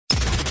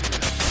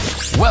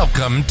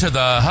Welcome to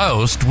the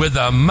host with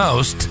the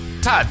most,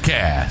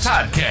 Toddcast.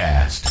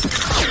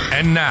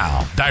 And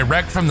now,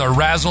 direct from the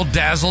Razzle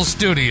Dazzle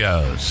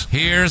Studios,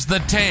 here's the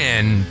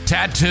tan,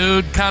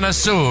 tattooed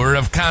connoisseur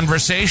of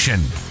conversation,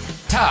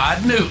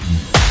 Todd Newton.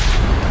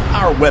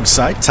 Our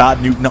website,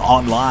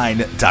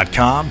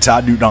 toddnewtononline.com,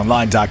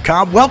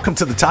 toddnewtononline.com. Welcome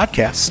to the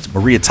Toddcast.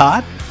 Maria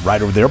Todd,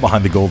 right over there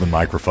behind the golden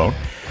microphone.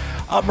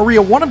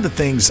 Maria, one of the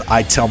things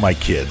I tell my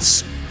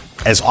kids,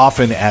 as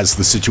often as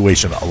the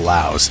situation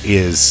allows,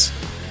 is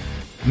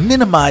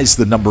minimize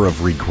the number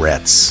of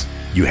regrets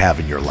you have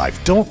in your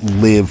life. Don't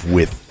live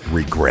with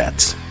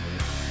regrets.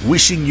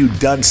 Wishing you'd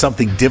done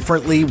something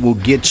differently will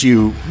get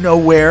you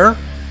nowhere,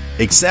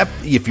 except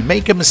if you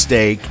make a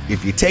mistake,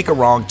 if you take a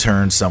wrong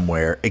turn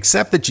somewhere,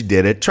 accept that you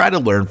did it, try to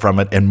learn from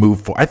it, and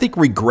move forward. I think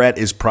regret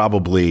is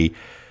probably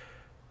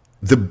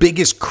the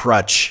biggest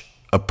crutch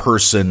a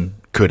person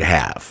could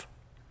have.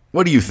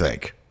 What do you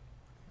think?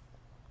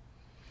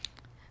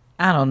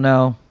 I don't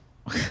know.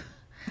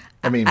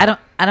 I mean, I don't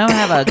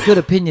have a good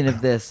opinion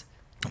of this.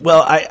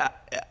 Well,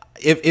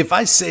 if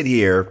I sit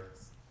here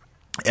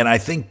and I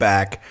think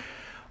back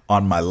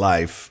on my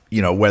life,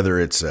 you know, whether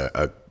it's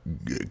a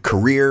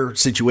career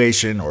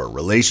situation or a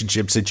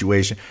relationship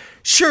situation,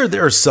 sure,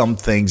 there are some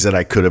things that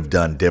I could have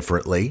done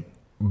differently.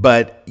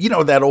 But, you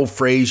know, that old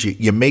phrase,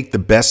 you make the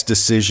best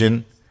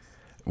decision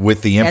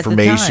with the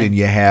information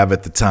you have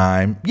at the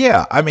time.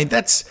 Yeah, I mean,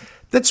 that's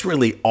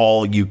really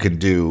all you can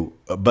do.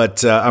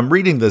 But I'm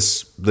reading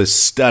this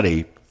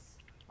study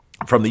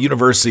from the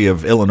University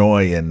of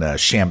Illinois in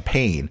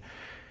Champaign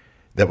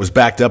that was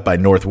backed up by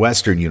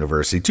Northwestern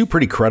University, two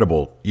pretty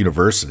credible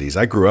universities.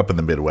 I grew up in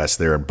the Midwest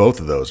there, and both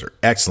of those are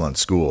excellent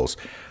schools.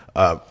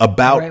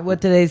 About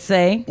what do they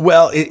say?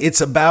 Well,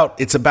 it's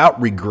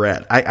about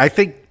regret. I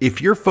think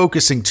if you're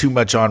focusing too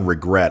much on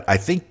regret, I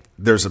think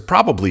there's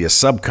probably a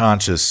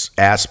subconscious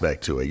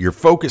aspect to it. You're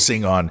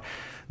focusing on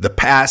the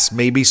past,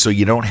 maybe, so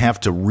you don't have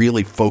to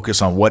really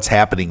focus on what's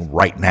happening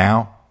right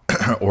now,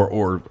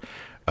 or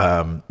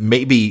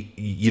maybe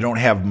you don't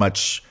have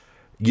much.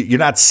 You're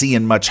not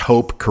seeing much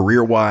hope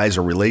career-wise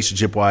or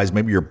relationship-wise.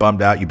 Maybe you're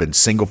bummed out. You've been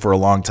single for a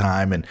long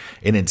time, and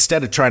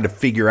instead of trying to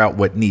figure out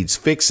what needs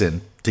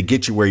fixing to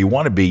get you where you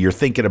want to be, you're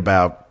thinking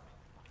about,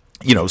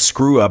 you know,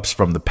 screw-ups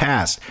from the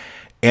past.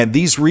 And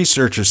these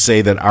researchers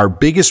say that our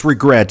biggest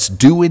regrets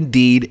do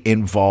indeed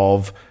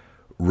involve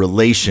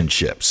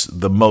relationships.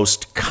 The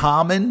most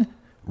common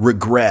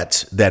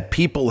regret that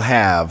people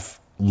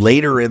have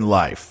later in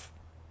life,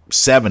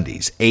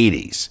 70s,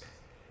 80s,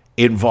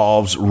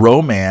 involves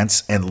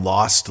romance and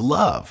lost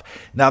love.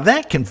 Now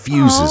that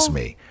confuses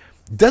me.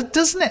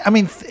 Doesn't it? I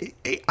mean,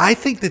 I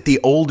think that the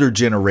older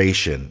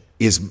generation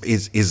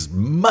is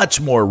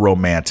much more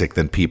romantic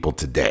than people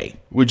today.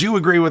 Would you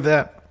agree with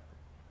that?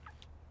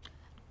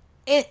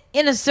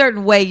 In a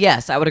certain way,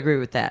 yes, I would agree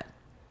with that.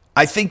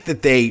 I think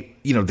that they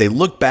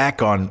look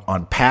back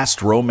on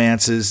past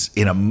romances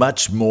in a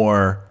much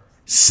more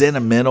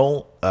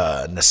sentimental,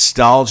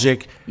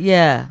 nostalgic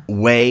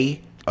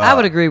way. I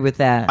would agree with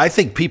that. I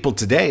think people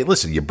today,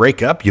 listen, you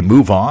break up, you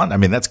move on. I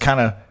mean, that's kind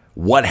of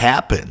what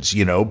happens,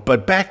 you know.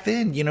 But back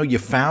then, you know, you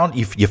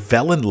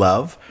fell in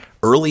love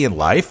early in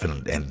life,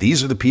 and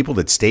these are the people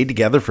that stayed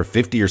together for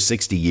 50 or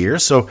 60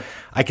 years. So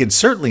I can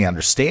certainly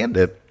understand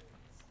it.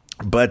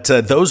 But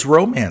those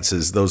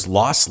romances, those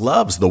lost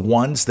loves, the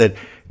ones that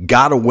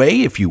got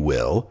away, if you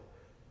will,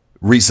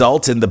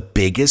 result in the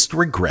biggest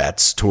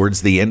regrets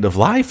towards the end of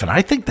life. And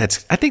I think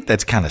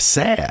that's kind of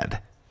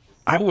sad.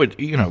 I would,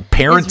 you know,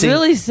 parenting. It's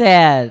really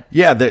sad.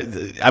 Yeah,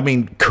 I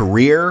mean,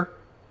 career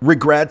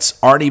regrets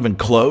aren't even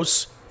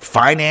close.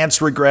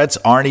 Finance regrets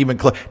aren't even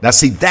close. Now,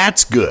 see,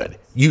 that's good.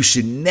 You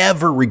should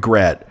never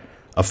regret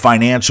a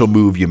financial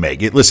move you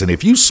make. Listen,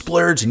 if you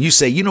splurge and you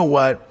say, you know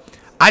what,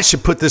 I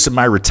should put this in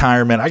my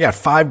retirement. I got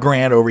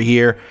 $5,000 over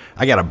here.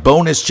 I got a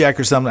bonus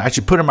check or something. I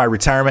should put in my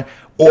retirement,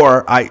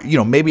 or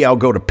maybe I'll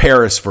go to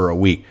Paris for a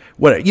week.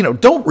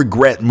 Don't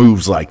regret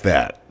moves like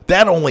that.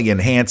 That only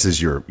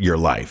enhances your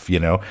life. You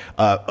know,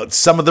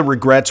 some of the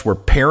regrets were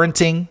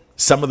parenting.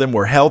 Some of them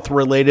were health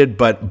related,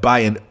 but by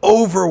an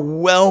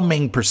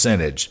overwhelming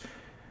percentage,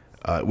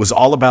 it was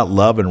all about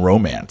love and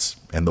romance,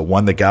 and the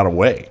one that got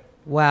away.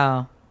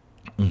 Wow.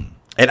 And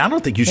I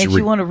don't think you should. Makes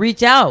you want to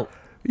reach out.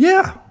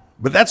 Yeah.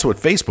 But that's what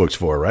Facebook's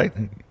for, right?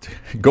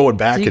 Going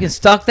back so you can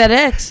stalk that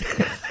ex.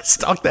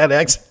 Stalk that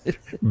ex.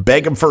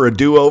 Beg him for a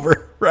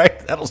do-over,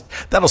 right?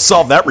 That'll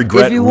solve that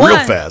regret real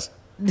fast.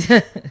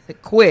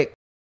 Quick.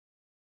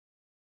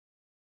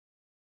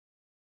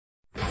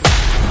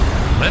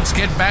 Let's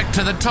get back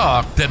to the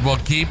talk that will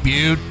keep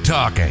you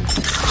talking.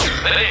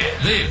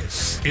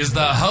 This is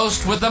the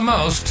host with the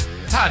most,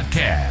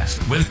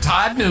 Toddcast, with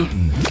Todd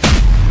Newton.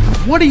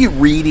 What are you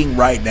reading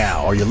right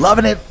now? Are you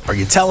loving it? Are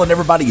you telling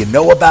everybody you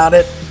know about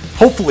it?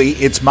 Hopefully,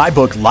 it's my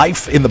book,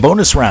 Life in the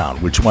Bonus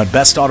Round, which won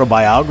Best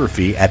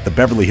Autobiography at the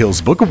Beverly Hills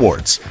Book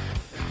Awards.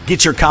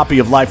 Get your copy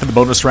of Life in the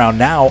Bonus Round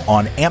now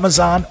on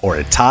Amazon or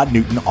at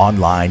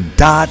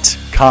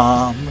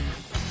toddnewtononline.com.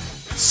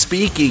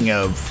 Speaking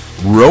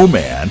of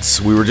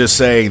romance, we were just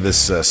saying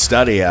this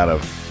study out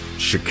of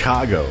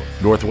Chicago,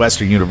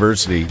 Northwestern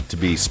University to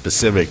be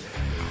specific,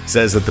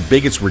 says that the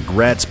biggest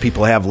regrets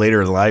people have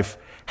later in life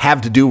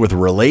have to do with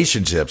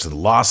relationships and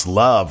lost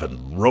love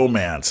and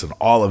romance and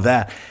all of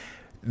that.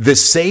 The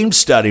same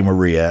study,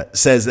 Maria,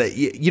 says that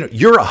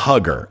you're a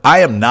hugger. I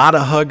am not a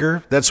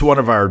hugger. That's one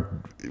of our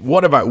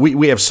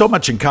we have so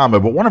much in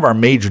common, but one of our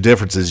major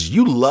differences,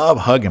 you love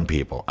hugging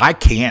people. I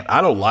can't.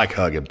 I don't like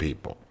hugging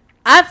people.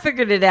 I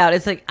figured it out.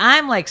 It's like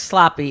I'm like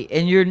sloppy,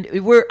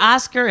 and we're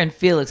Oscar and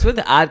Felix. We're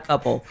the odd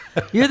couple.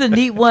 You're the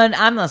neat one.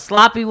 I'm the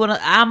sloppy one.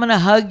 I'm gonna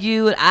hug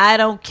you, and I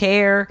don't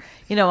care.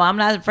 I'm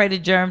not afraid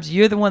of germs.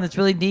 You're the one that's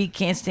really neat,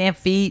 can't stand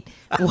feet,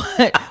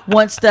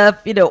 want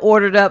stuff,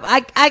 ordered up.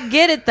 I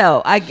get it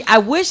though. I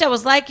wish I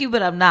was like you,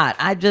 but I'm not.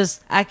 I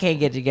can't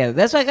get it together.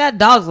 That's why I got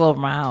dogs all over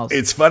my house.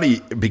 It's funny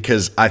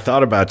because I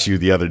thought about you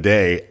the other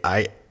day.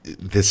 A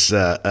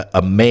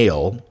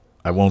male.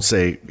 I won't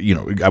say,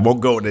 I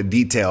won't go into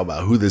detail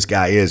about who this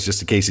guy is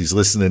just in case he's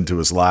listening to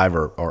us live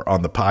or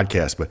on the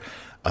podcast. But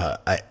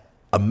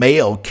a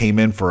male came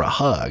in for a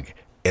hug,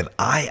 and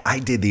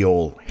I did the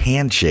old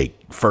handshake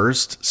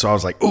first. So I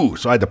was like, ooh.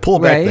 So I had to pull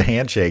back the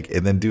handshake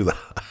and then do the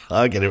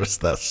hug, and it was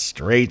the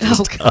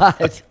strangest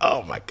hug.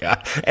 Oh, my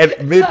God. And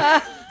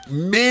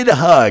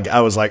mid-hug,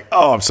 I was like,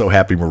 oh, I'm so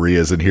happy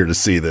Maria's in here to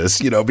see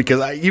this,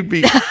 because you'd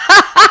be...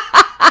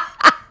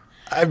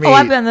 I mean,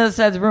 I've been on the other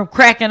side of the room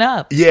cracking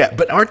up. Yeah,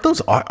 but aren't those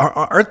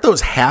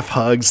half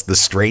hugs the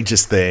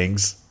strangest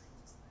things?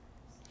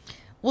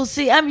 Well,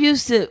 see, I'm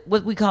used to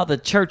what we call the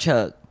church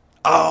hug.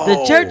 Oh,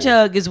 the church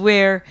hug is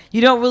where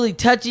you don't really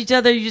touch each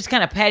other; you just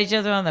kind of pat each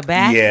other on the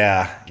back.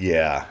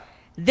 Yeah.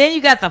 Then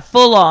you got the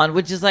full on,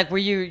 which is like where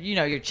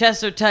your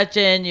chests are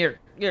touching,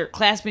 you're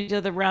clasping each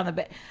other around the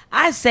back.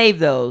 I save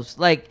those.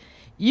 Like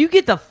you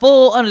get the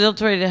full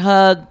unadulterated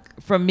hug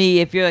from me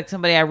if you're like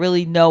somebody I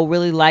really know,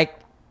 really like.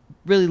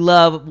 Really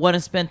love, want to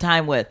spend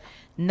time with,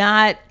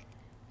 not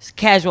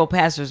casual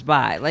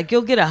passersby. Like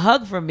you'll get a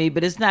hug from me,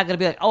 but it's not going to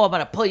be like, oh, I'm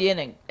going to pull you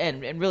in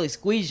and really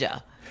squeeze you.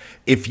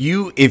 If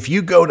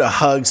you go to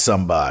hug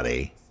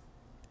somebody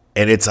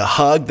and it's a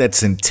hug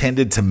that's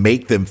intended to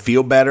make them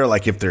feel better,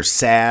 like if they're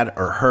sad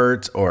or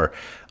hurt or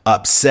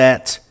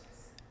upset,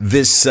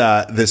 this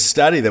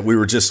study that we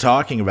were just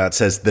talking about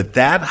says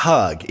that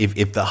hug,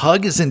 if the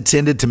hug is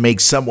intended to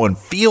make someone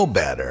feel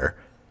better,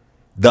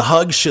 the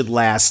hug should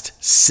last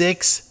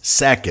 6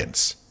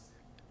 seconds.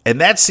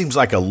 And that seems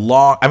like a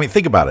long... I mean,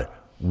 think about it.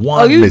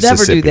 1 Mississippi.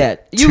 Never do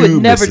that. You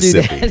would never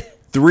do that.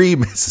 3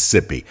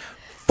 Mississippi.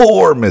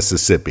 4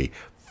 Mississippi.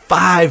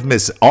 5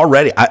 Mississippi.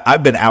 Already,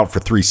 I've been out for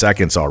 3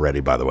 seconds already,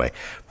 by the way.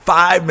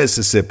 5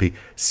 Mississippi.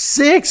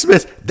 6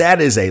 Mississippi. That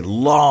is a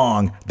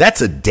long...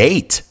 That's a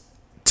date.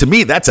 To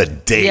me, that's a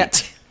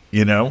date.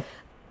 Yeah.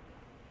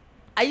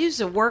 I used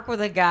to work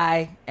with a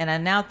guy, and I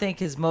now think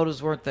his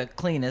motives weren't the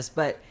cleanest,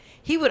 but...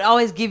 He would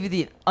always give you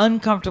the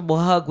uncomfortable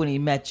hug when he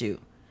met you.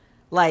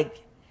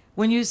 Like,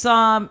 when you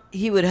saw him,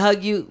 he would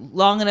hug you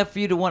long enough for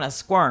you to want to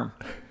squirm.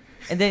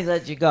 And then he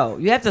let you go.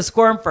 You have to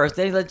squirm first,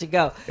 then he let you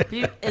go.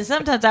 And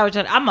sometimes I would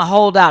try, I'm a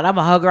holdout. I'm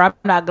a hugger. I'm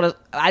not going to,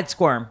 I'd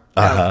squirm.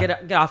 No,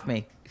 get off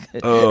me.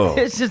 Oh.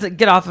 It's just like,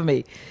 get off of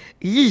me.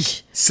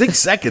 Yeesh. 6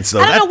 seconds, though.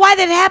 I don't know why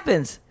that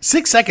happens.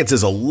 6 seconds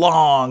is a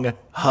long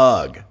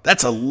hug.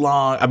 That's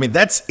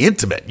that's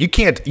intimate. You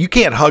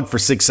can't hug for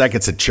 6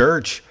 seconds at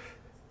church.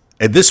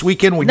 And this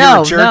weekend when you're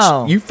at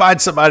church, you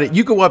find somebody,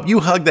 you go up, you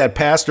hug that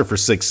pastor for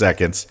 6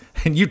 seconds,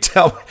 and you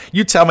tell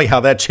me how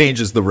that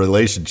changes the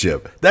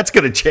relationship. That's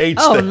going to change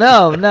things.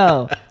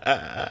 No.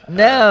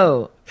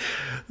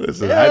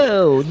 Listen,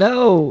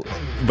 no.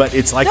 But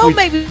it's like don't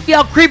make me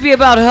feel creepy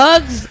about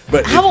hugs.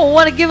 But I won't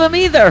want to give them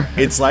either.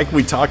 It's like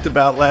we talked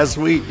about last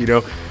week.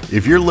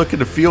 If you're looking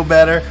to feel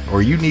better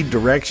or you need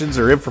directions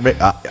or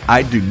information,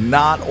 I do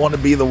not want to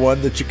be the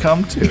one that you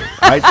come to.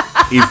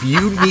 If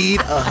you need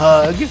a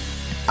hug,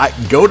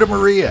 go to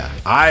Maria.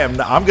 I'm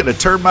going to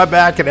turn my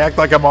back and act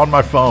like I'm on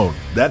my phone.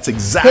 That's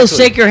exactly. He'll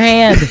shake your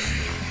hand.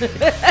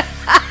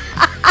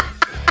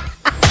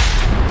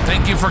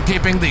 Thank you for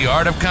keeping the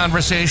art of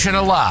conversation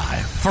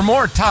alive. For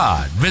more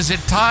Todd, visit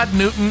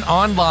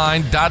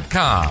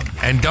toddnewtononline.com.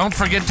 And don't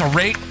forget to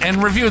rate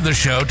and review the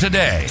show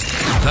today.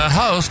 The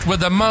Host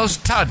with the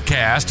Most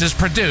Toddcast is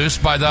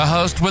produced by the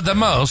Host with the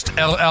Most,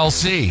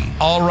 LLC.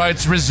 All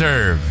rights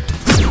reserved.